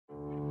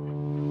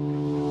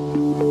With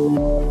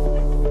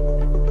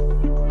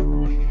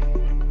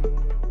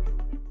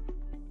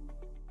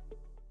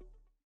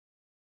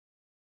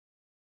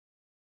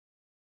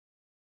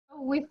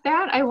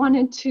that, I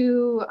wanted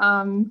to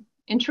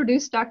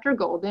introduce Dr.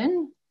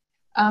 Golden.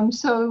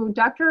 So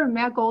Dr.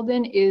 Matt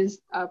Golden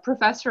is a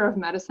professor of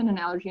medicine and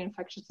allergy and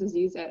infectious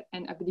disease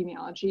and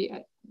epidemiology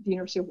at the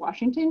University of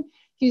Washington.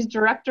 He's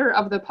director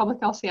of the Public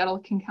Health Seattle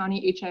King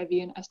County HIV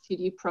and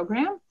STD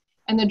program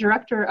and the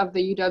director of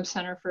the UW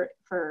Center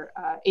for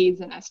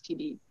AIDS and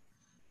STD.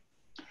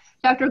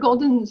 Dr.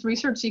 Golden's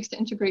research seeks to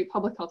integrate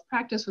public health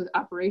practice with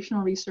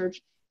operational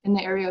research in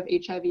the area of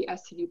HIV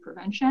STD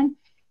prevention.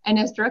 And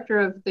as director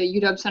of the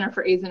UW Center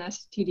for AIDS and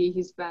STD,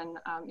 he's been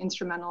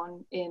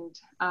instrumental in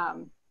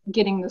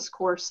getting this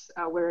course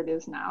where it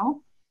is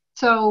now.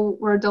 So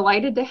we're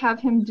delighted to have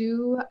him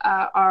do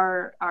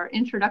our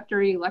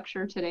introductory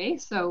lecture today.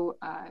 So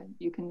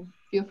you can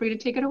feel free to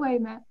take it away,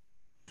 Matt.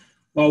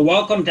 Well,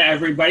 welcome to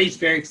everybody. It's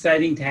very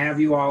exciting to have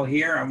you all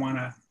here. I want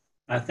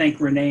to thank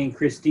Renee and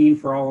Christine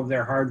for all of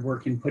their hard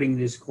work in putting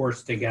this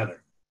course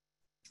together.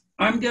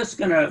 I'm just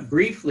going to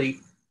briefly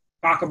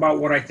talk about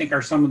what I think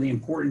are some of the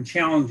important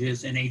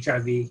challenges in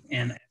HIV.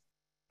 And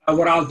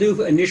what I'll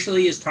do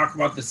initially is talk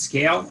about the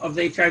scale of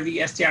the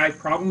HIV STI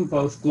problem,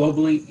 both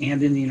globally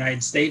and in the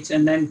United States,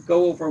 and then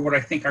go over what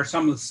I think are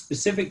some of the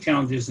specific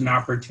challenges and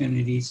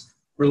opportunities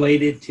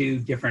related to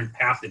different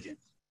pathogens.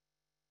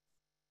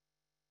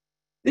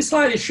 This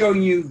slide is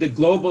showing you the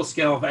global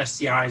scale of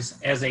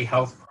STIs as a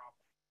health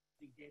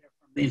problem, data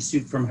from the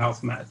Institute for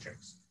Health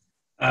Metrics.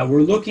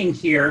 We're looking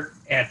here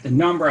at the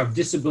number of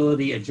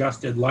disability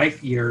adjusted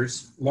life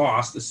years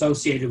lost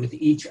associated with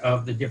each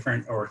of the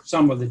different, or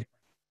some of the different.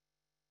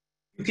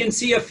 You can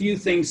see a few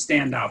things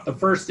stand out. The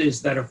first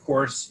is that, of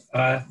course,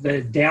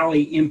 the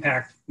DALY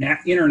impact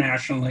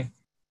internationally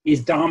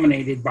is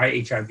dominated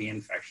by HIV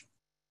infection,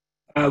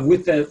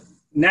 with the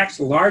next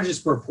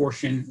largest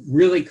proportion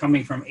really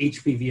coming from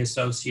HPV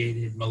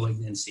associated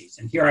malignancies.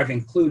 And here I've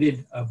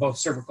included both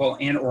cervical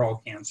and oral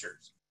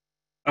cancers.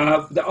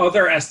 The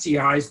other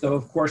STIs, though,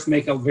 of course,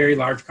 make a very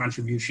large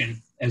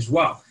contribution as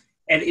well.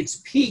 At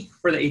its peak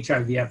for the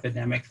HIV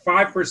epidemic,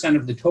 5%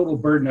 of the total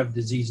burden of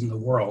disease in the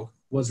world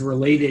was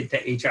related to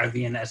HIV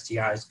and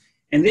STIs.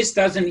 And this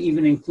doesn't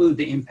even include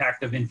the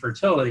impact of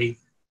infertility,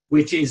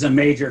 which is a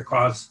major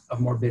cause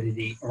of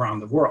morbidity around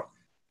the world.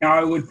 Now,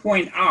 I would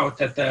point out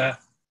that the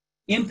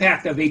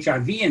impact of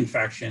HIV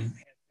infection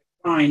has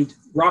declined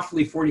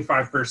roughly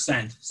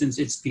 45% since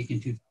its peak in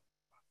 2000.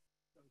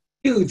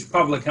 Huge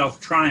public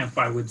health triumph,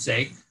 I would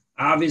say.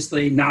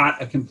 Obviously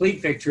not a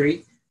complete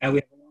victory, and we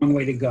have a long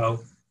way to go,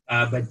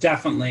 but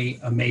definitely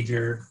a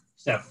major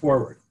step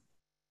forward.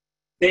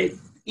 The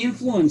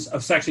influence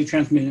of sexually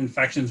transmitted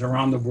infections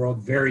around the world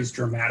varies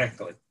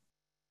dramatically.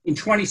 In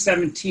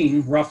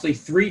 2017, roughly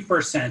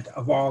 3%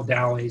 of all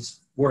DALYs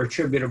were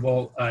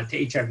attributable to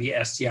HIV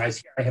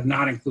STIs. Here I have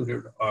not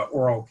included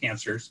oral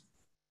cancers.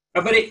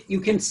 But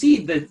you can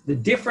see the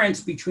difference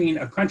between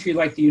a country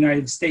like the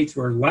United States,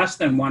 where less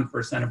than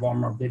 1% of all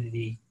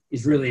morbidity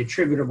is really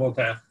attributable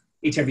to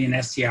HIV and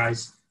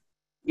STIs.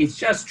 It's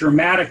just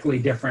dramatically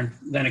different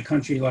than a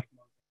country like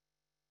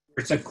Mozambique,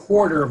 where it's a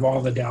quarter of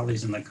all the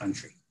DALYs in the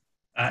country.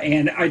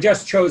 And I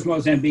just chose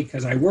Mozambique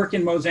because I work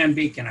in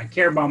Mozambique and I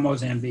care about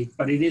Mozambique,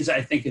 but it is,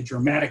 I think, a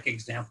dramatic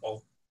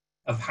example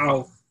of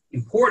how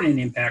important an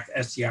impact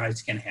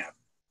STIs can have.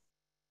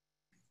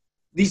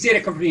 These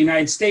data come from the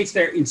United States.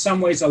 They're in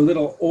some ways a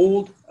little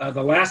old.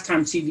 The last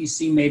time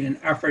CDC made an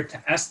effort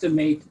to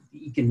estimate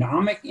the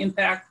economic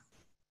impact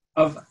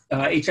of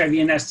HIV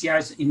and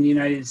STIs in the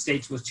United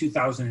States was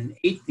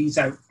 2008. These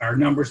are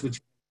numbers which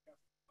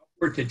are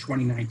upward to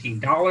 2019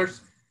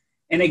 dollars.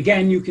 And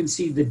again, you can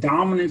see the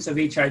dominance of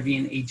HIV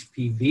and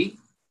HPV.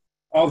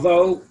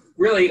 Although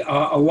really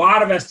a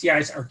lot of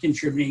STIs are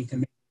contributing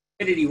to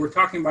morbidity, we're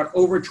talking about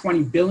over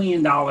 $20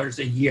 billion a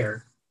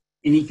year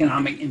in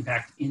economic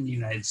impact in the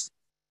United States.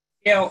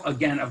 Scale,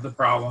 again, of the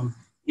problem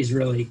is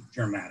really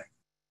dramatic.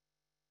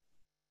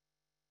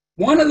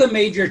 One of the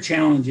major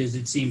challenges,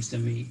 it seems to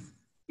me,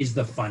 is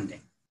the funding.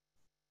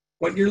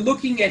 What you're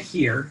looking at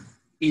here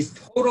is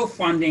total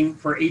funding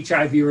for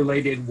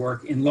HIV-related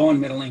work in low and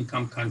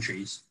middle-income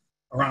countries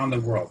around the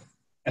world.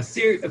 A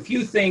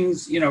few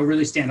things,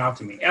 really stand out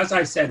to me. As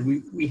I said,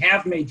 we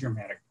have made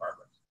dramatic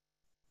progress,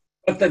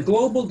 but the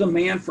global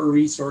demand for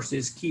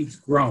resources keeps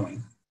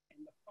growing,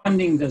 and the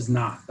funding does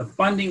not. The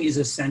funding is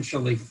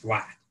essentially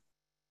flat.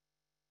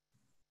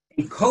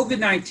 And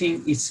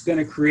COVID-19 is going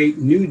to create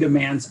new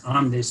demands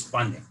on this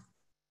funding.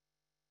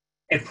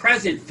 At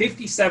present,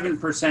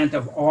 57%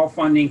 of all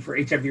funding for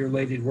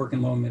HIV-related work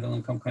in low and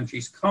middle-income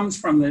countries comes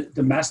from the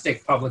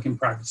domestic public and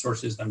private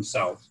sources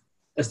themselves.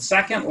 The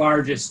second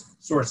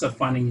largest source of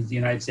funding is the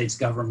United States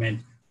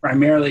government,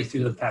 primarily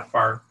through the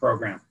PEPFAR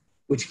program,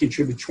 which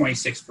contributes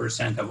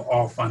 26% of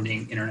all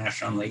funding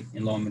internationally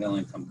in low and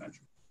middle-income countries.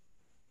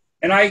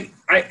 And I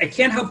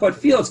can't help but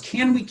feel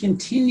can we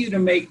continue to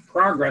make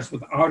progress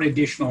without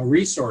additional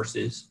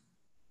resources?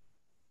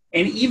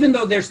 And even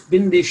though there's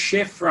been this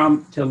shift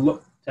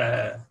to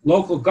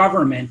local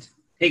government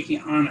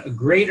taking on a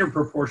greater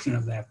proportion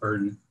of that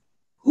burden,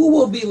 who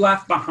will be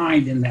left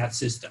behind in that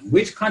system?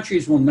 Which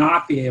countries will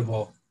not be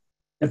able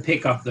to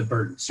pick up the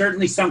burden?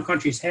 Certainly some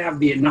countries have.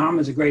 Vietnam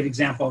is a great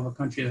example of a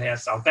country that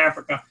has. South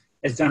Africa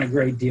has done a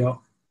great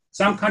deal.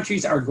 Some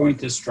countries are going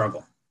to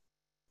struggle.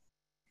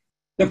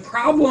 The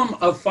problem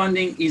of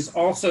funding is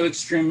also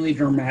extremely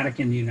dramatic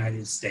in the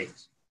United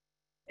States.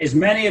 As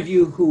many of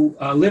you who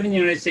live in the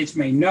United States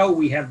may know,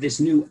 we have this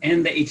new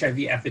End the HIV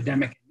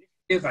Epidemic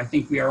initiative. I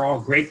think we are all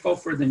grateful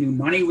for the new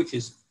money, which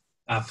is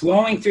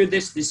flowing through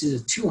this. This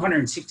is a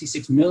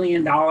 $266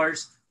 million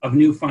of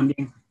new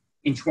funding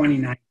in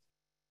 2019.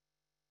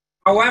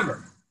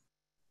 However,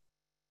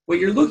 what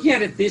you're looking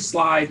at this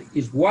slide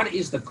is what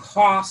is the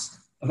cost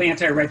of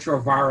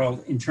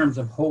antiretroviral in terms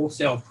of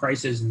wholesale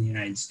prices in the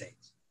United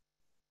States.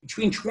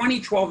 Between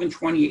 2012 and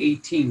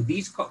 2018,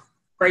 these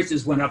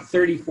prices went up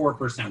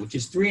 34%, which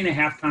is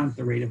 3.5 times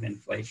the rate of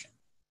inflation.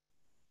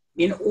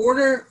 In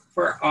order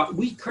for,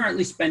 we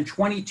currently spend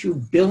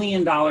 $22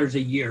 billion a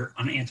year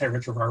on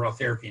antiretroviral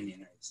therapy in the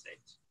United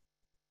States.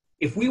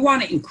 If we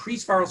want to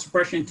increase viral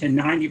suppression to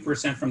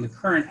 90% from the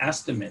current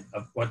estimate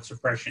of what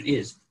suppression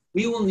is,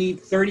 we will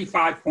need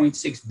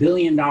 $35.6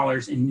 billion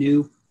in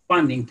new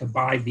funding to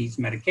buy these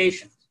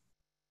medications.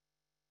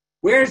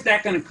 Where is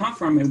that going to come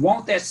from? And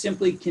won't that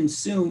simply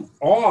consume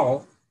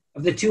all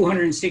of the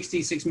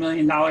 $266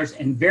 million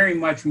and very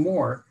much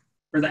more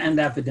for the End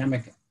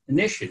Epidemic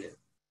initiative?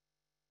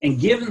 And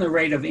given the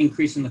rate of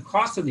increase in the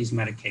cost of these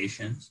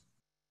medications,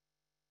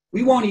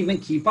 we won't even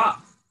keep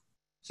up.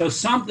 So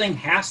something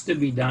has to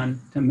be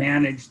done to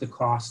manage the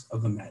cost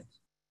of the meds.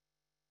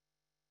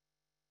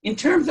 In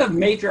terms of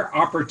major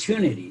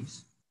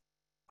opportunities,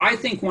 I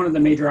think one of the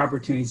major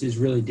opportunities is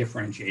really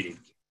differentiated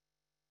care.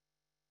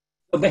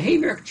 So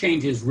behavior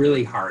change is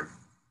really hard.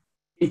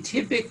 And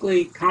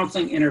typically,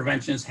 counseling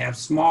interventions have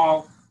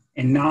small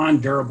and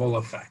non-durable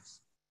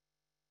effects.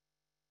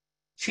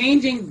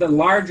 Changing the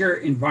larger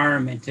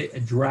environment to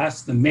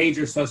address the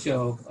major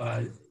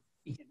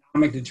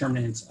socio-economic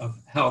determinants of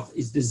health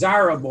is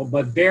desirable,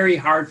 but very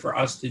hard for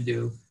us to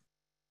do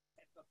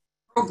at the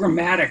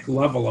programmatic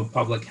level of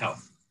public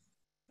health.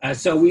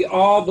 So we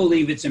all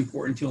believe it's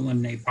important to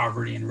eliminate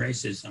poverty and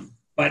racism.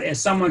 But as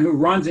someone who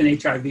runs an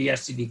HIV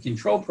STD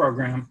control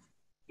program,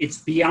 it's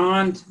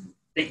beyond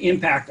the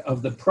impact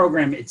of the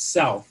program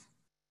itself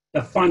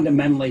to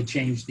fundamentally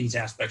change these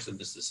aspects of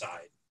the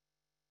society.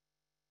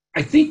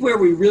 I think where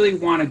we really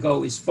want to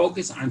go is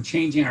focus on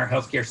changing our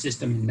healthcare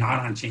system and not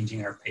on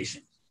changing our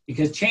patients,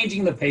 because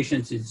changing the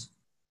patients is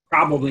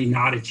probably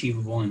not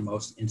achievable in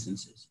most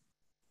instances.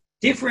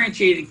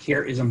 Differentiated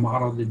care is a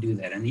model to do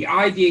that. And the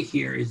idea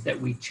here is that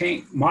we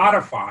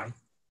modify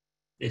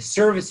the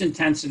service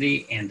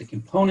intensity and the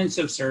components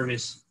of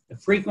service, the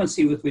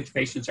frequency with which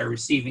patients are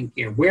receiving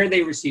care, where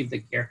they receive the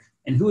care,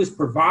 and who is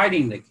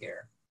providing the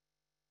care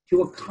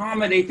to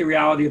accommodate the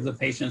reality of the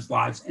patient's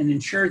lives and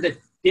ensure that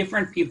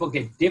different people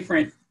get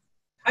different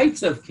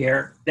types of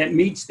care that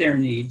meets their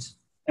needs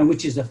and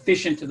which is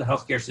efficient to the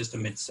healthcare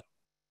system itself.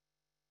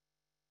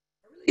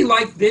 I really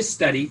like this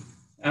study.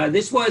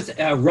 This was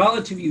a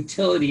relative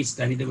utility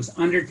study that was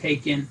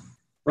undertaken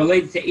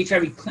related to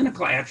HIV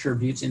clinical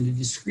attributes in the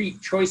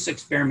discrete choice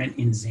experiment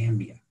in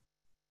Zambia.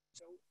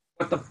 So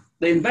what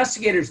the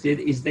investigators did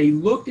is they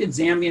looked at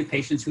Zambian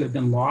patients who had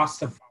been lost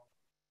to follow-up.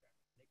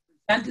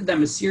 They presented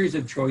them a series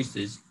of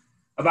choices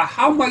about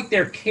how might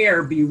their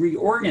care be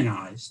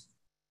reorganized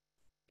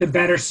to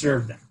better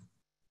serve them.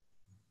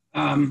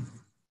 And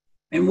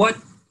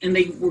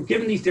they were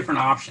given these different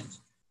options.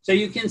 So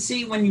you can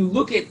see when you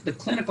look at the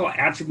clinical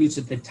attributes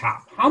at the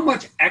top, how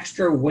much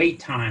extra wait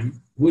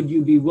time would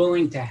you be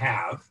willing to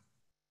have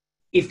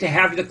if to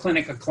have the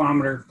clinic a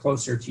kilometer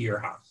closer to your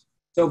house?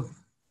 So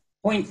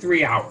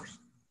 0.3 hours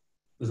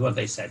was what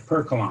they said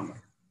per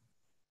kilometer.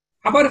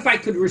 How about if I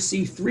could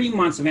receive 3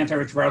 months of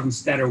antiretrovirals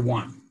instead of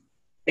 1?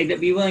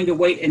 They'd be willing to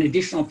wait an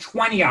additional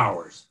 20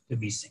 hours to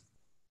be seen.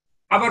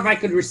 How about if I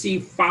could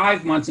receive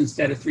 5 months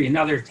instead of 3,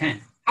 another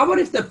 10? How about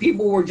if the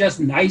people were just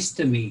nice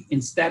to me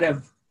instead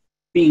of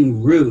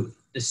being rude,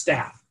 the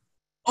staff?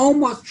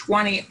 Almost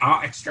 20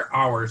 extra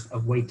hours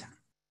of wait time.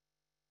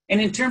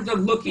 And in terms of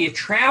looking at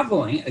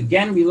traveling,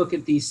 again, we look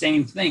at these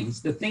same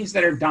things. The things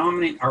that are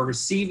dominant are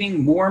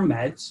receiving more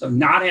meds, so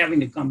not having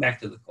to come back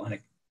to the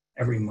clinic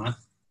every month,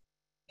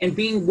 and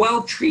being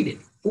well treated.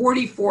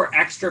 44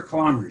 extra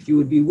kilometers. You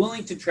would be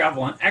willing to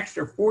travel an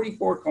extra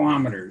 44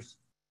 kilometers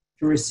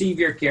to receive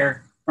your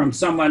care from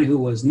someone who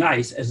was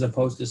nice as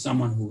opposed to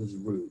someone who was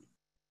rude.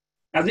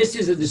 Now, this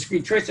is a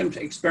discrete choice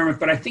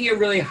experiment, but I think it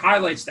really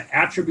highlights the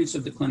attributes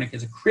of the clinic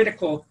as a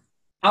critical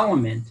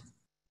element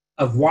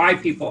of why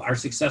people are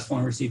successful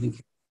in receiving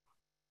care.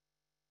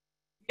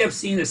 We have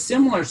seen a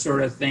similar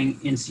sort of thing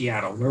in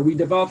Seattle, where we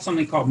developed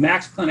something called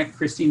Max Clinic.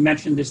 Christine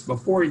mentioned this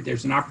before.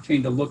 There's an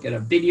opportunity to look at a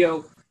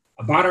video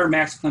about our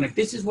Max Clinic.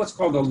 This is what's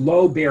called a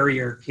low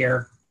barrier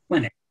care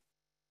clinic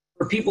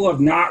for people who have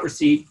not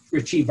achieved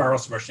viral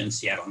suppression in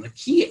Seattle. And the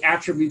key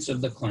attributes of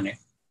the clinic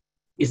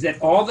is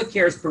that all the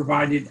care is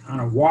provided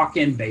on a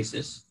walk-in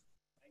basis.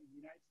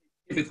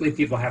 Typically,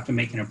 people have to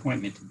make an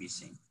appointment to be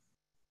seen.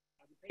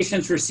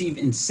 Patients receive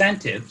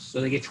incentives, so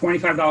they get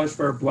 $25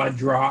 for a blood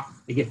draw,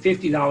 they get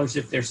 $50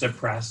 if they're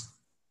suppressed,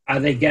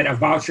 they get a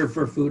voucher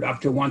for food up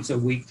to once a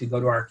week to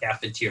go to our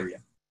cafeteria.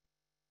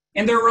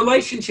 And their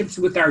relationships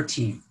with our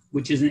team,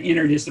 which is an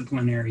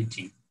interdisciplinary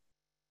team.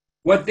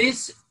 What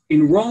this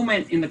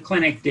enrollment in the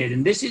clinic did,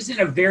 and this isn't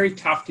a very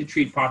tough to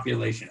treat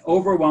population,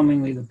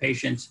 overwhelmingly the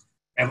patients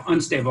have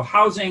unstable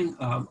housing,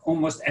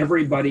 almost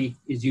everybody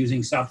is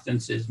using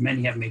substances,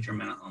 many have major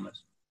mental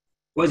illness,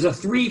 was a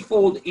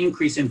threefold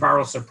increase in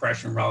viral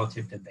suppression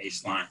relative to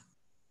baseline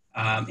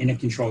in a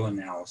control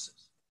analysis.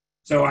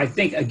 So I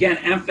think, again,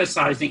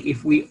 emphasizing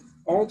if we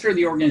alter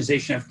the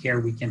organization of care,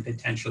 we can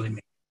potentially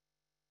make.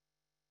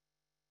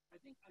 I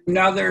think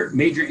another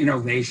major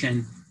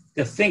innovation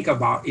to think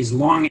about is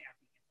long-acting.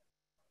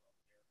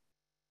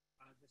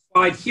 The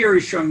slide here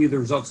is showing you the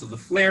results of the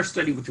FLAIR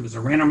study, which was a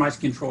randomized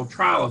controlled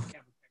trial of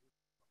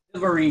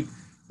cabotegravir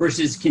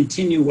versus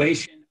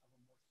continuation of a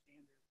more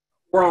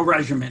standard oral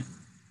regimen.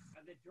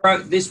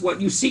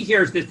 What you see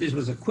here is that this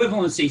was an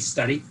equivalency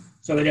study,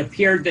 so it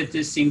appeared that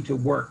this seemed to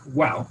work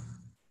well.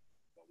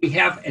 What we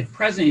have at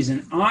present is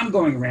an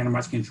ongoing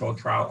randomized controlled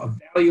trial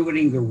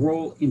evaluating the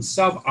role in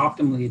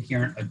suboptimally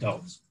adherent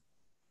adults.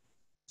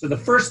 So the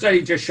first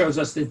study just shows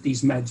us that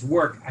these meds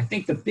work. I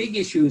think the big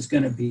issue is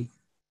going to be,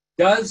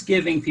 does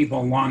giving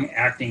people a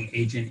long-acting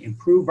agent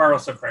improve viral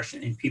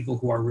suppression in people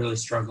who are really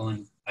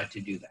struggling to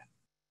do that?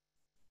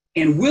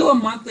 And will a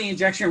monthly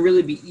injection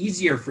really be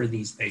easier for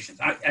these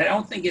patients? I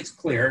don't think it's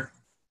clear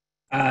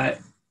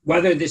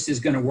whether this is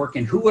going to work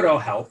and who it'll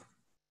help,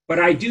 but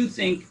I do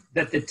think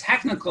that the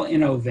technical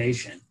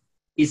innovation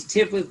is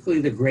typically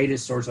the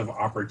greatest source of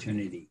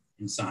opportunity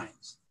in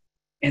science,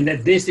 and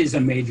that this is a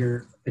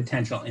major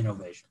potential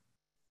innovation.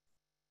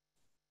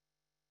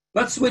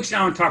 Let's switch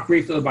now and talk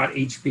briefly about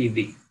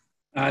HPV.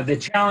 The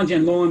challenge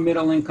in low and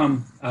middle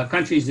income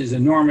countries is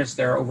enormous.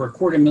 There are over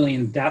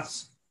 250,000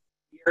 deaths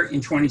here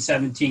in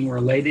 2017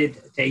 related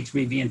to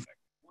HPV infection.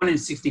 1 in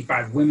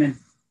 65 women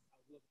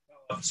will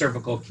develop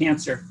cervical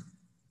cancer.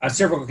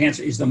 Cervical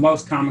cancer is the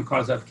most common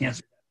cause of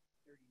cancer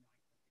in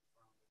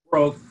the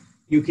world.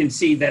 You can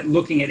see that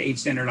looking at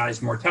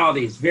age-standardized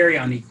mortality is very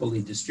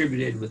unequally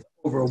distributed, with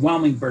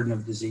overwhelming burden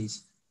of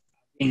disease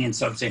being in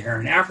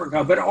sub-Saharan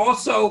Africa, but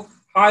also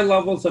high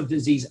levels of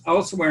disease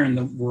elsewhere in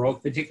the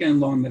world, particularly in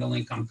low and middle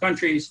income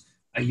countries.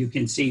 You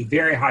can see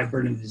very high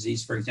burden of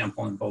disease, for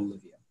example, in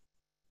Bolivia.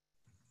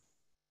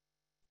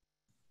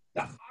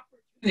 The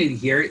opportunity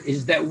here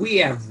is that we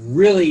have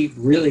really,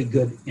 really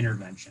good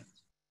interventions.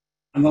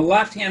 On the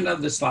left hand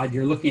of the slide,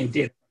 you're looking at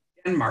data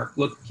from Denmark,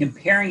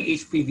 comparing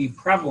HPV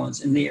prevalence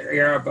in the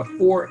era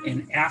before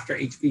and after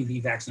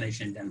HPV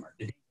vaccination in Denmark.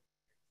 They're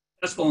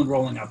successful in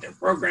rolling out their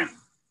program.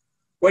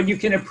 What you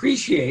can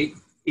appreciate,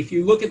 if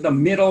you look at the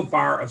middle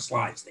bar of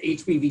slides, the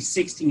HPV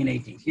 16 and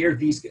 18, here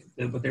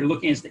what they're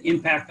looking at is the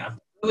impact of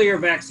earlier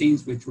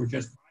vaccines, which were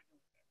just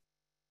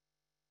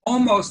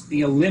almost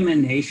the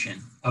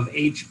elimination of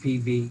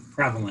HPV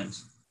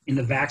prevalence in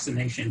the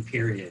vaccination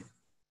period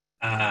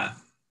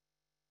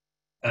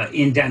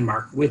in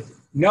Denmark, with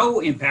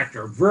no impact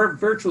or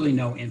virtually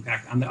no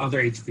impact on the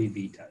other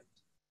HPV types.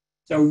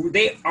 So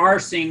they are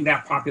seeing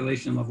that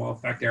population level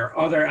effect. There are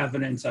other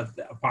evidence of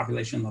the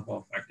population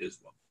level effect as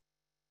well.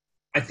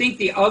 I think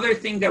the other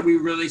thing that we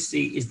really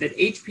see is that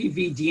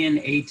HPV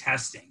DNA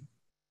testing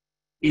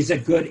is a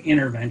good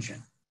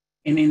intervention.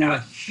 And in a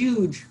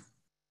huge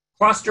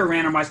cluster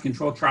randomized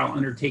controlled trial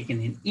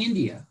undertaken in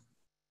India,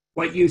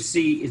 what you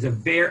see is a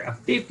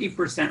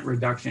 50%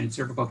 reduction in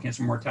cervical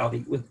cancer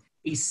mortality with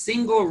a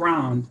single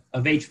round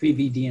of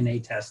HPV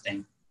DNA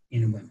testing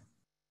in women.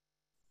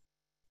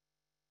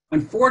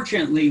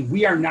 Unfortunately,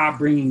 we are not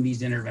bringing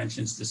these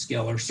interventions to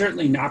scale, or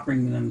certainly not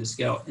bringing them to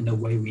scale in the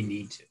way we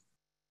need to.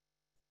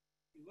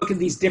 Look at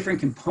these different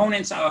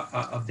components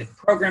of the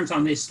programs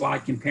on this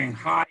slide, comparing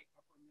high,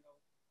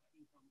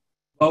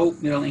 low,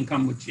 middle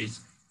income, which is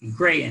in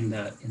gray in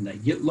the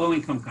low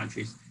income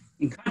countries.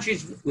 In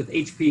countries with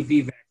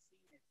HPV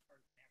vaccine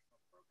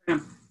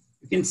program,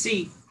 you can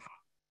see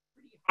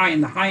pretty high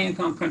in the high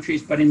income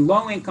countries, but in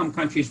low income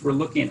countries, we're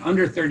looking at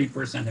under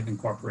 30% have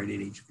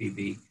incorporated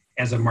HPV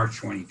as of March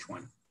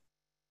 2020.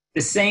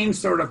 The same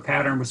sort of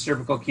pattern with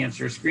cervical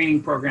cancer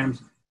screening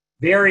programs,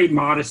 very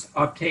modest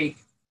uptake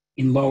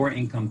in lower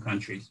income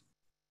countries.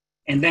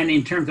 And then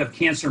in terms of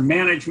cancer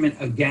management,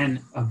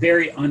 again, a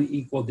very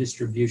unequal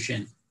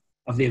distribution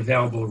of the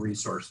available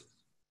resources.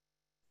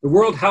 The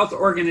World Health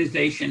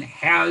Organization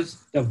has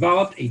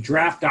developed a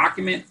draft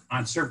document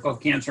on cervical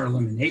cancer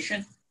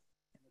elimination.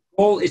 The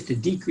goal is to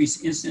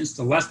decrease incidence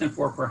to less than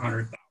 4 per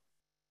 100,000.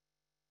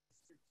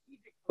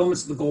 Strategic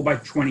elements of the goal by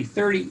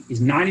 2030 is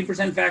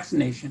 90%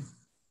 vaccination,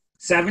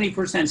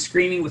 70%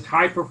 screening with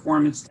high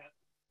performance testing,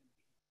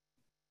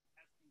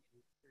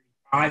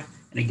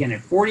 and again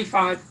at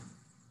 45,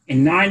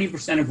 and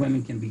 90% of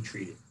women can be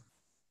treated.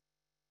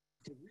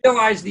 To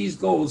realize these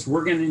goals,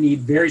 we're going to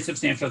need very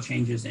substantial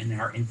changes in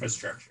our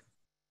infrastructure.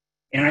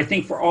 And I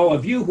think for all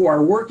of you who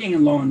are working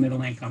in low and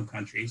middle income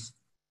countries,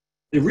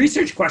 The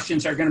research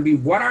questions are going to be,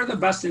 what are the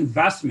best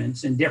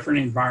investments in different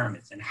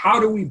environments, and how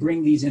do we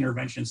bring these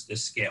interventions to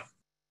scale?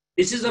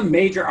 This is a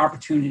major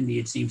opportunity,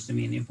 it seems to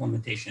me, in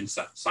implementation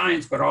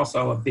science, but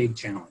also a big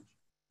challenge.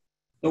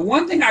 The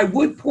one thing I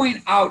would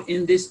point out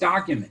in this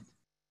document,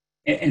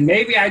 and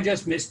maybe I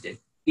just missed it,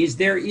 is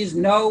there is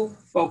no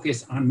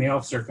focus on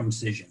male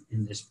circumcision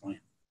in this plan,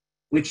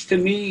 which to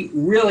me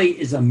really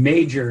is a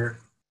major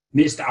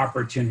missed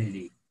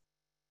opportunity.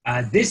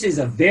 This is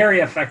a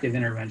very effective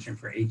intervention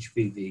for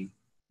HPV.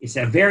 It's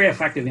a very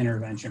effective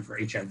intervention for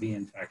HIV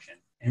infection,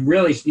 and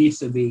really needs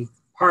to be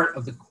part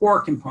of the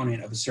core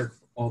component of a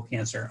cervical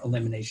cancer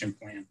elimination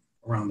plan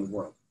around the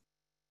world.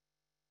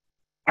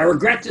 I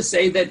regret to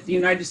say that the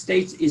United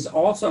States is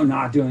also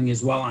not doing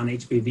as well on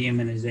HPV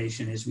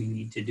immunization as we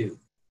need to do.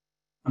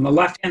 On the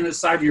left-hand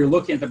side, you're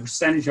looking at the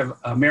percentage of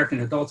American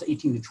adults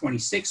 18 to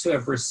 26 who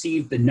have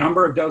received the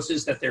number of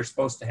doses that they're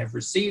supposed to have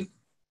received.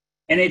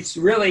 And it's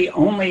really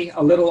only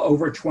a little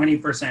over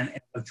 20%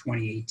 as of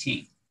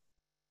 2018.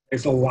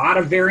 There's a lot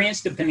of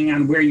variance depending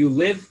on where you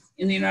live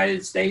in the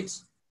United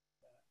States.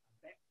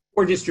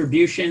 Poor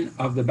distribution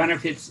of the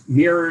benefits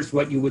mirrors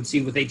what you would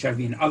see with HIV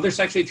and other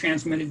sexually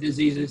transmitted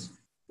diseases,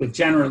 with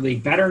generally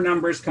better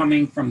numbers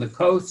coming from the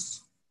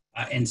coasts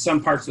and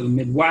some parts of the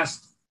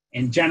Midwest,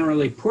 and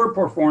generally poor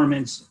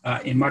performance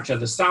in much of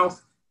the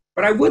South.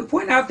 But I would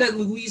point out that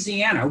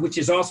Louisiana, which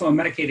is also a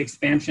Medicaid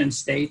expansion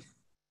state,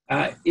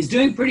 is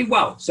doing pretty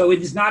well. So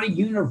it is not a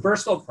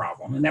universal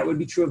problem, and that would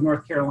be true of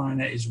North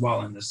Carolina as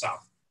well in the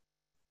South,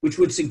 which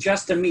would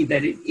suggest to me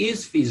that it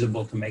is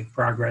feasible to make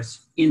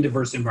progress in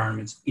diverse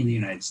environments in the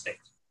United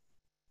States.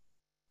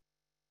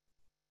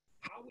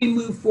 How we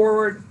move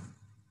forward,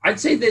 I'd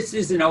say this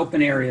is an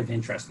open area of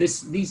interest.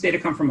 These data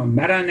come from a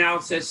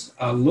meta-analysis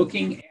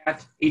looking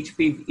at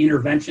HPV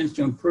interventions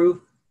to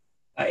improve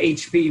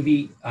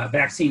HPV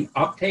vaccine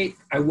uptake.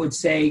 I would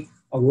say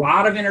a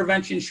lot of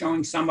interventions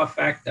showing some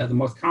effect. The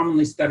most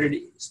commonly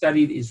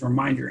studied is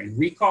reminder and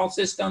recall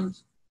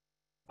systems.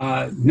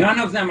 None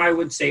of them, I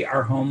would say,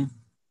 are home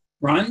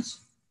runs.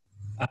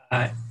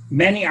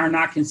 Many are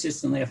not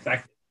consistently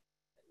effective.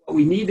 What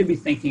we need to be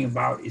thinking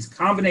about is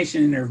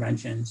combination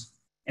interventions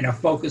and a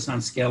focus on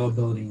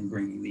scalability and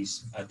bringing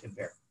these to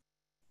bear.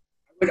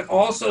 I would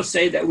also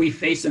say that we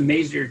face a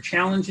major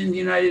challenge in the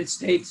United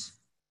States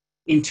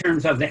in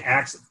terms of the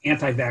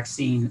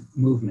anti-vaccine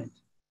movement,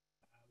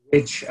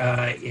 which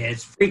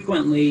is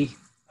frequently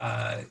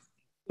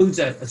includes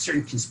a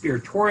certain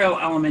conspiratorial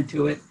element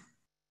to it.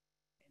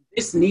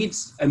 This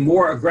needs a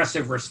more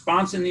aggressive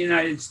response in the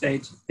United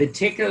States,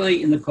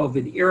 particularly in the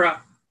COVID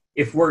era,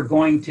 if we're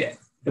going to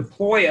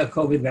deploy a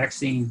COVID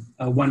vaccine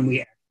when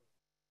we act.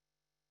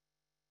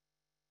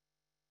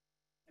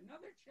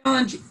 Another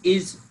challenge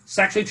is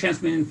sexually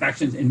transmitted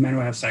infections in men who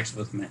have sex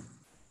with men.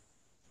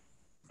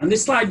 On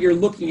this slide, you're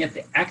looking at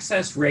the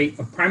excess rate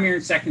of primary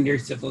and secondary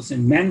syphilis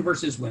in men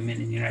versus women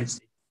in the United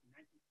States.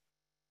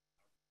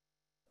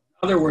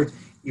 In other words,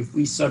 if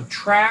we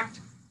subtract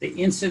the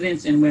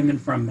incidence in women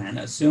from men,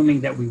 assuming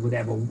that we would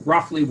have a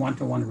roughly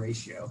 1-to-1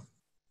 ratio,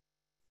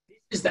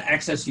 this is the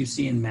excess you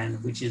see in men,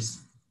 which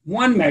is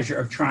one measure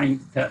of trying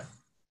to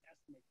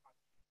estimate.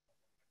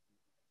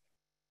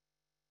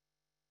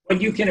 What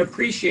you can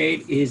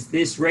appreciate is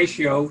this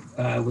ratio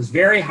was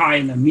very high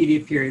in the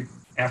immediate period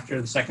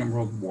after the Second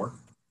World War,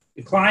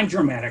 declined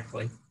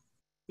dramatically,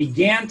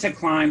 began to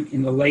climb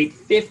in the late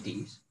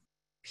 50s,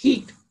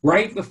 peaked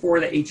right before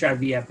the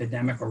HIV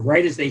epidemic, or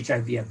right as the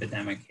HIV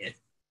epidemic hit,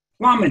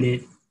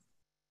 plummeted,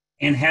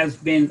 and has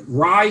been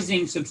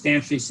rising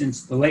substantially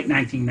since the late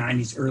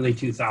 1990s, early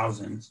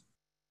 2000s,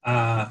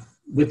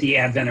 with the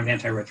advent of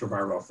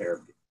antiretroviral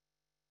therapy.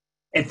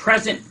 At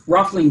present,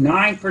 roughly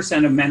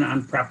 9% of men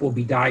on PrEP will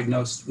be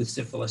diagnosed with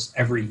syphilis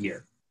every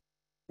year.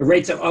 The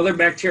rates of other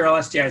bacterial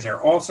STIs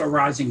are also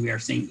rising. We are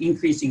seeing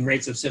increasing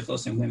rates of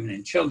syphilis in women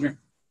and children.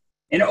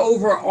 And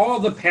overall,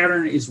 the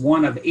pattern is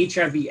one of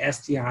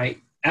HIV-STI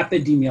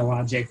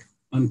epidemiologic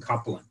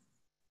uncoupling,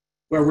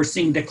 where we're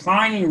seeing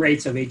declining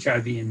rates of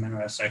HIV in men who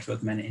have sex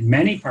with men in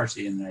many parts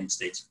of the United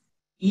States,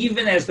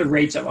 even as the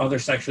rates of other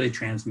sexually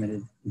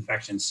transmitted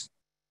infections.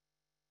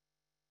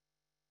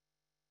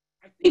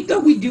 I think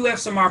that we do have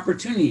some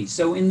opportunities.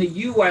 So in the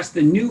US,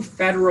 the new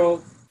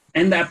federal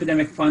and the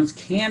epidemic funds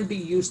can be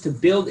used to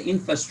build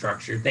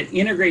infrastructure that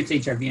integrates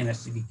HIV and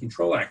STD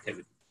control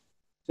activities.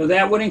 So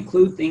that would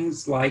include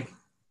things like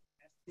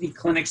STD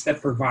clinics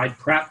that provide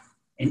PrEP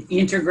and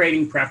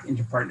integrating PrEP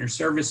into partner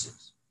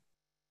services.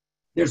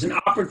 There's an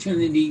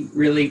opportunity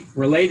really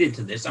related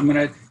to this. I'm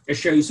going to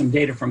just show you some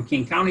data from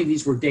King County.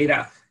 These were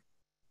data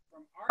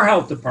from our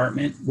health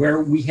department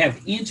where we have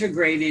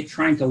integrated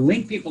trying to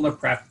link people to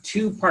PrEP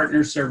to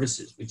partner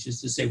services, which is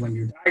to say when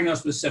you're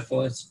diagnosed with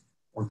syphilis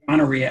or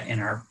gonorrhea and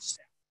our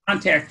staff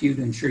contact you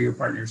to ensure your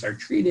partners are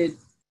treated,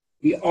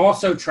 we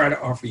also try to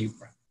offer you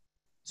PrEP.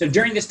 So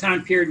during this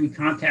time period, we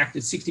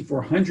contacted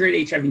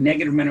 6,400 HIV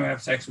negative men who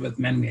have sex with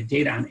men. We had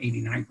data on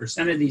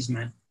 89% of these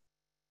men.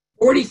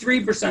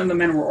 43% of the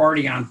men were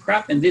already on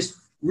PrEP, and this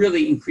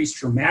really increased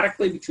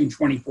dramatically between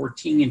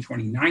 2014 and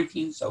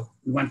 2019. So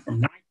we went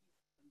from 9%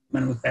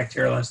 men with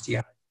bacterial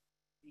STIs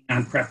being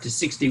on PrEP to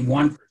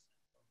 61%,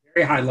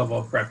 very high level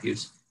of PrEP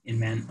use in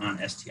men on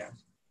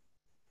STIs.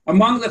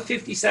 Among the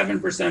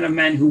 57% of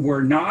men who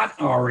were not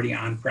already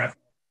on PrEP,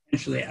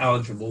 potentially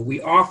eligible,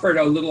 we offered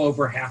a little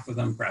over half of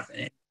them PrEP.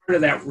 And part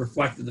of that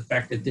reflected the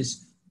fact that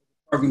this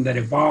program that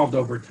evolved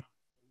over time.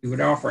 We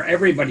would offer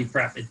everybody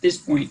PrEP. At this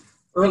point,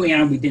 early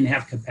on, we didn't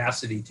have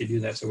capacity to do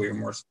that, so we were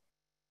more. Of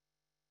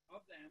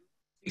them,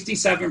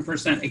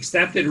 67%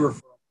 accepted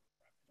referral,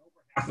 and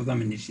over half of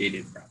them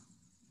initiated PrEP.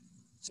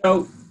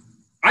 So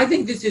I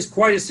think this is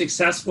quite a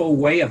successful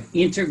way of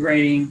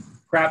integrating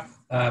PrEP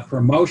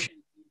promotion.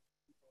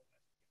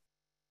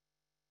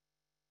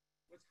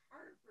 What's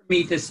hard for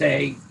me to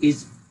say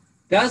is,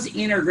 does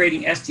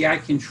integrating STI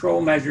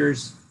control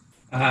measures,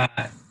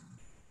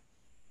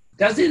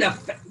 does it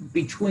affect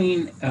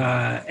between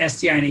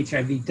STI and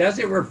HIV, does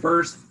it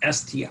reverse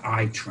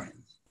STI trends?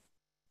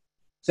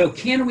 So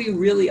can we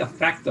really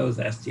affect those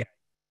STIs?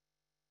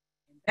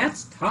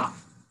 That's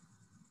tough.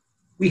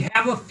 We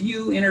have a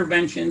few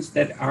interventions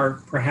that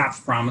are perhaps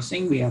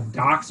promising. We have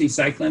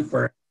doxycycline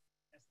for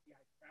STI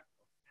PrEP.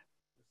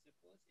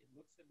 It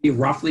looks to be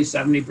roughly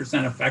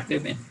 70%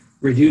 effective in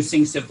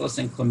reducing syphilis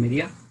and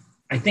chlamydia.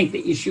 I think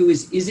the issue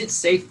is it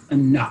safe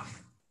enough?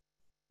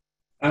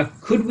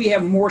 Could we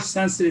have more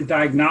sensitive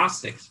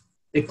diagnostics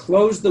that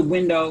close the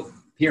window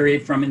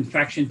period from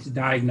infection to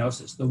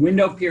diagnosis? The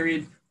window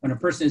period when a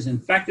person is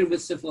infected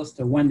with syphilis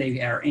to when they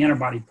are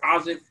antibody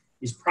positive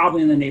is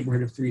probably in the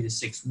neighborhood of 3 to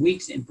 6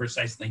 weeks,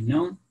 imprecisely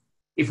known.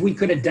 If we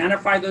could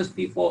identify those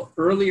people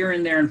earlier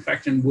in their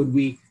infection, would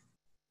we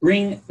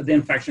bring the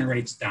infection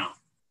rates down?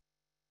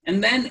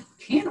 And then,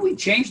 can we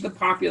change the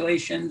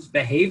population's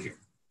behavior?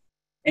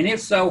 And if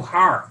so,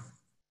 how?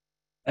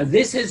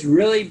 This has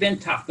really been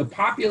tough. The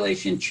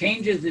population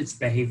changes its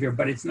behavior,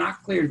 but it's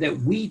not clear that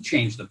we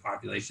change the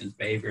population's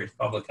behavior as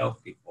public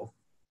health people.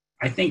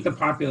 I think the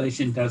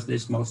population does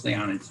this mostly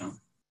on its own.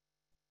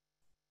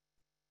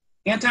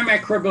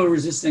 Antimicrobial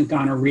resistant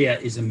gonorrhea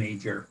is a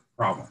major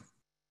problem.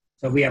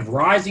 So we have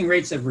rising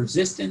rates of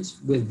resistance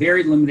with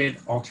very limited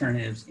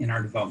alternatives in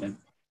our development.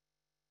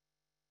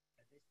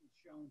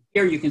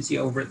 Here you can see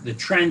over the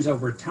trends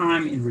over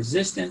time in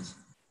resistance.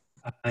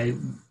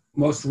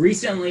 Most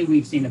recently,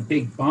 we've seen a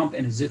big bump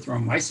in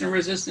azithromycin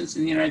resistance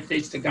in the United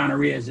States to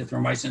gonorrhea.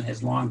 Azithromycin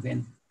has long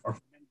been, or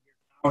for many years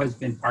now, has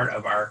been part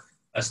of our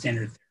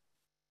standard therapy.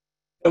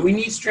 So we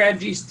need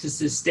strategies to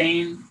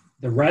sustain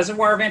the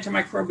reservoir of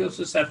antimicrobial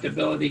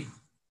susceptibility,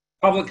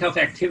 public health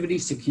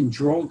activities to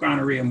control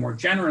gonorrhea more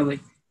generally,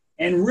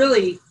 and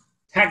really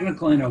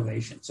technical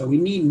innovation. So we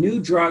need new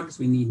drugs,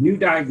 we need new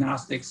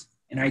diagnostics,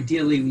 and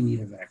ideally we need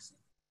a vaccine.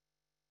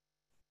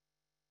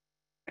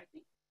 I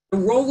think the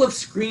role of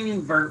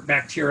screening for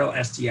bacterial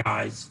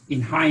STIs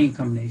in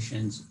high-income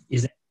nations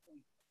is a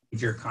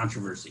major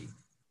controversy.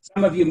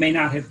 Some of you may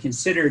not have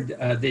considered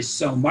this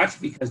so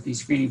much because these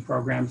screening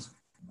programs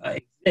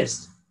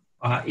exist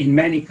in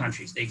many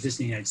countries. They exist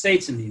in the United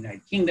States, in the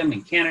United Kingdom,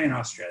 in Canada, and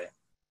Australia.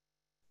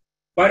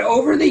 But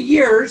over the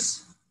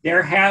years,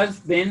 there has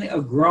been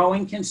a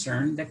growing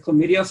concern that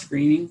chlamydial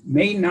screening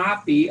may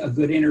not be a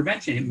good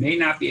intervention. It may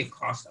not be a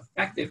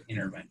cost-effective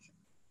intervention.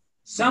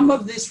 Some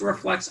of this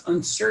reflects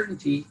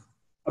uncertainty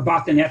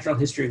about the natural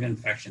history of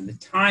infection, the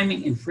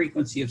timing and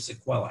frequency of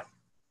sequelae.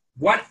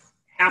 What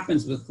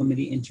happens with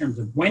chlamydia in terms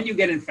of when you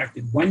get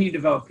infected, when you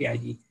develop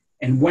PID,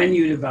 and when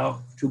you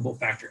develop tubal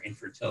factor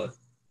infertility.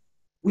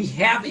 We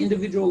have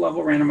individual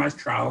level randomized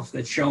trials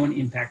that show an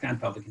impact on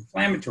pelvic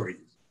inflammatory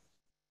disease.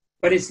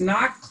 But it's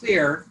not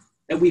clear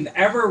that we've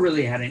ever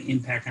really had an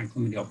impact on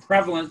chlamydial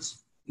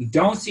prevalence. We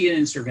don't see it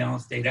in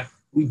surveillance data.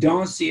 We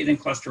don't see it in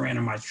cluster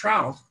randomized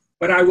trials.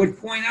 But I would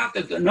point out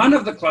that none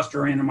of the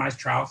cluster randomized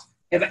trials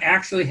have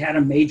actually had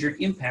a major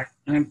impact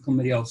on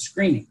chlamydial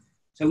screening.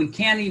 So we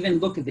can't even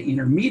look at the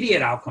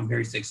intermediate outcome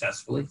very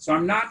successfully. So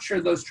I'm not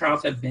sure those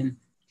trials have been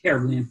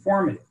terribly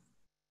informative.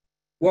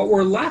 What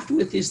we're left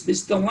with is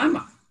this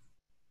dilemma.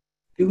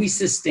 Do we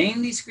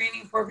sustain these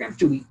screening programs?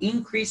 Do we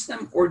increase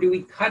them? Or do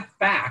we cut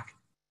back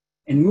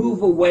and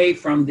move away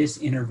from this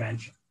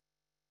intervention?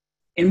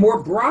 And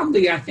more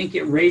broadly, I think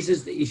it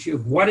raises the issue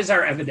of what is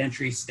our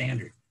evidentiary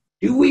standard?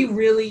 Do we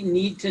really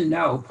need to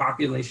know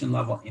population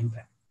level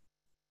impact?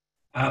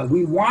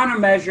 We want to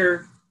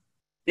measure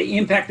the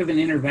impact of an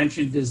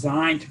intervention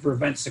designed to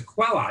prevent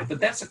sequelae, but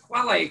that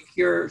sequelae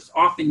occurs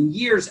often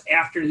years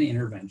after the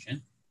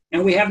intervention,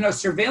 and we have no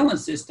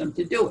surveillance system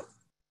to do it.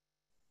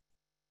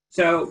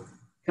 So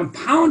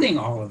compounding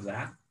all of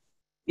that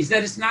is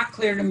that it's not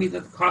clear to me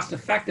that the cost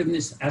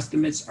effectiveness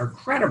estimates are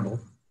credible,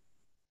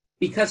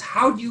 because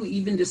how do you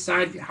even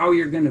decide how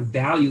you're going to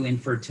value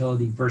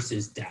infertility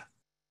versus death?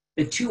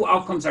 The two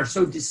outcomes are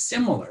so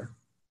dissimilar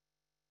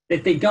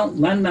that they don't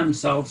lend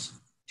themselves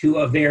to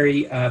a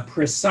very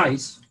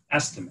precise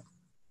estimate.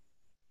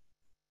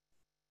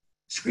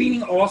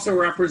 Screening also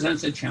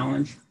represents a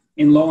challenge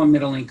in low and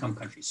middle income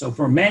countries. So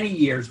for many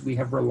years, we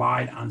have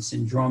relied on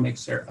syndromic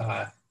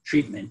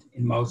treatment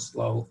in most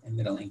low and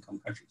middle income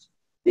countries.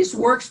 This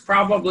works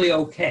probably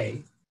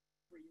okay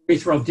for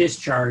urethral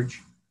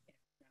discharge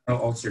and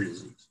ulcer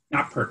disease.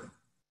 not perfect.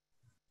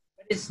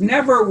 But it's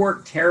never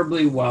worked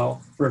terribly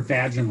well for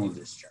vaginal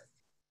discharge.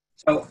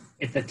 So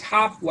at the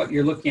top, what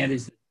you're looking at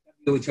is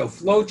the WHO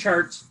flow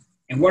charts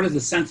and what is the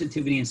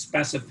sensitivity and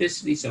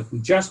specificity. So if we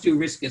just do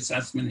risk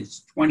assessment,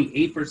 it's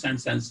 28%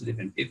 sensitive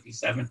and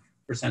 57%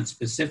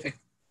 specific.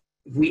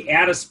 If we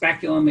add a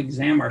speculum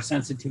exam, our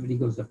sensitivity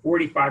goes to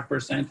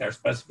 45%, our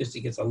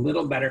specificity gets a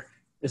little better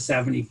to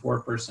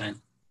 74%.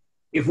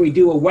 If we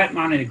do a wet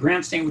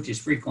monogram stain, which is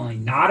frequently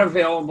not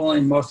available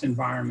in most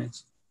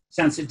environments,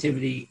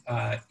 sensitivity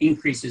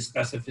increases,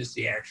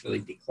 specificity actually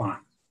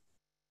declines.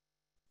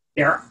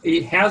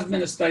 It has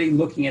been a study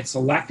looking at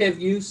selective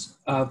use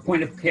of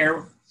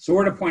point-of-care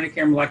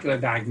molecular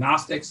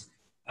diagnostics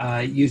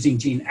using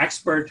Gene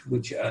Expert,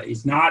 which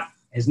has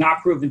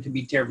not proven to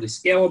be terribly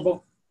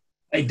scalable.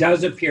 It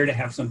does appear to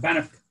have some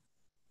benefit.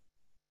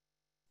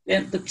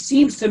 It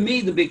seems to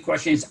me the big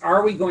question is,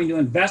 are we going to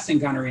invest in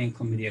gonorrhea and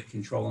chlamydia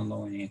control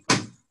in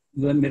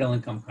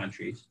middle-income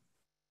countries?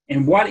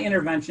 And what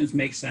interventions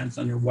make sense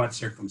under what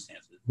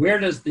circumstances? Where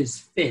does this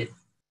fit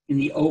in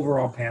the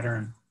overall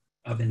pattern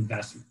of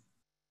investment?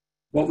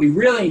 What we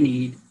really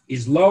need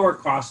is lower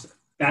cost,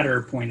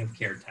 better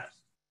point-of-care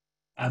tests.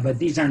 But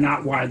these are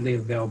not widely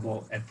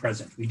available at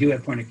present. We do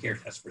have point-of-care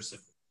tests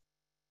specifically.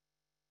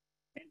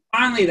 And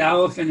finally, the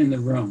elephant in the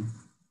room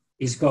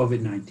is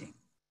COVID-19.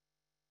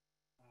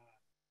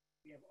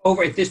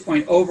 At this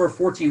point, over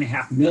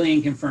 14.5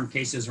 million confirmed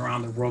cases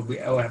around the world. We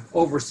have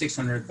over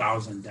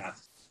 600,000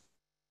 deaths,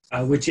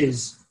 which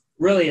is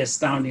really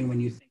astounding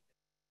when you think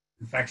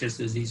of infectious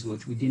disease,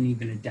 which we didn't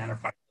even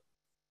identify.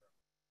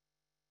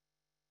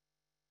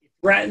 It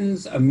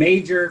threatens a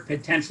major,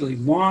 potentially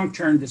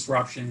long-term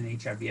disruption in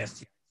HIV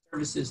STI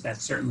services. That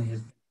certainly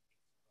has been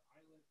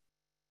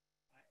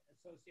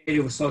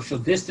associated with social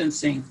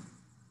distancing,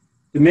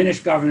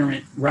 diminished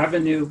government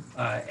revenue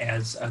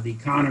as the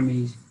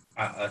economy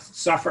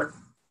suffer,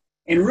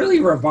 and really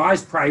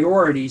revise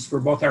priorities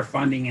for both our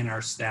funding and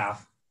our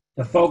staff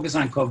to focus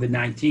on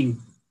COVID-19,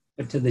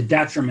 but to the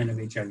detriment of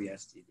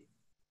HIV-STD.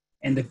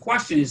 And the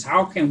question is,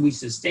 how can we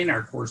sustain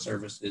our core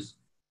services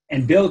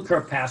and build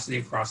capacity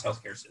across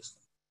healthcare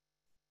systems?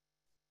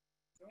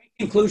 So in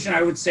conclusion,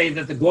 I would say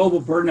that the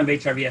global burden of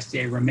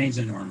HIV-STD remains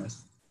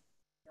enormous.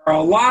 There are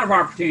a lot of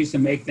opportunities to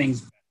make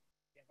things better.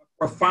 We have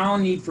a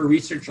profound need for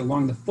research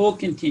along the full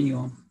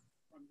continuum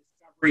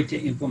to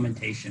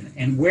implementation,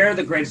 and where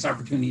the greatest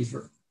opportunities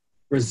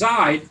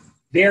reside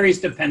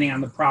varies depending on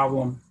the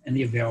problem and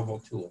the available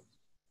tools.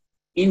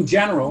 In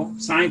general,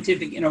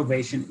 scientific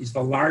innovation is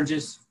the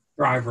largest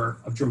driver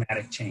of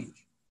dramatic change.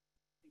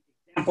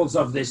 Examples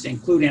of this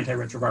include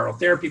antiretroviral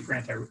therapy for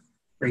HIV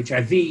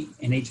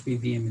and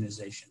HPV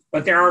immunization.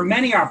 But there are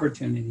many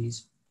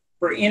opportunities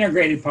for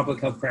integrated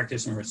public health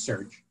practice and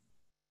research,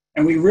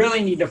 and we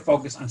really need to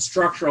focus on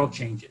structural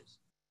changes.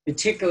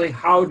 Particularly,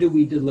 how do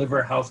we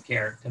deliver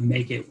healthcare to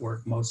make it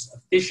work most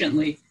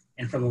efficiently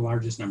and for the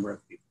largest number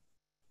of people?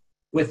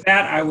 With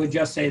that, I would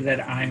just say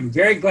that I'm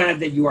very glad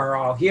that you are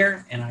all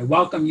here, and I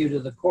welcome you to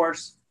the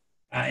course.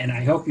 And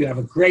I hope you have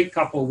a great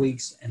couple of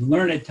weeks and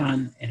learn a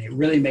ton, and it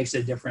really makes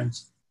a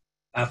difference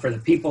for the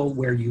people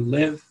where you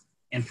live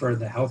and for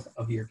the health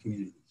of your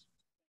communities.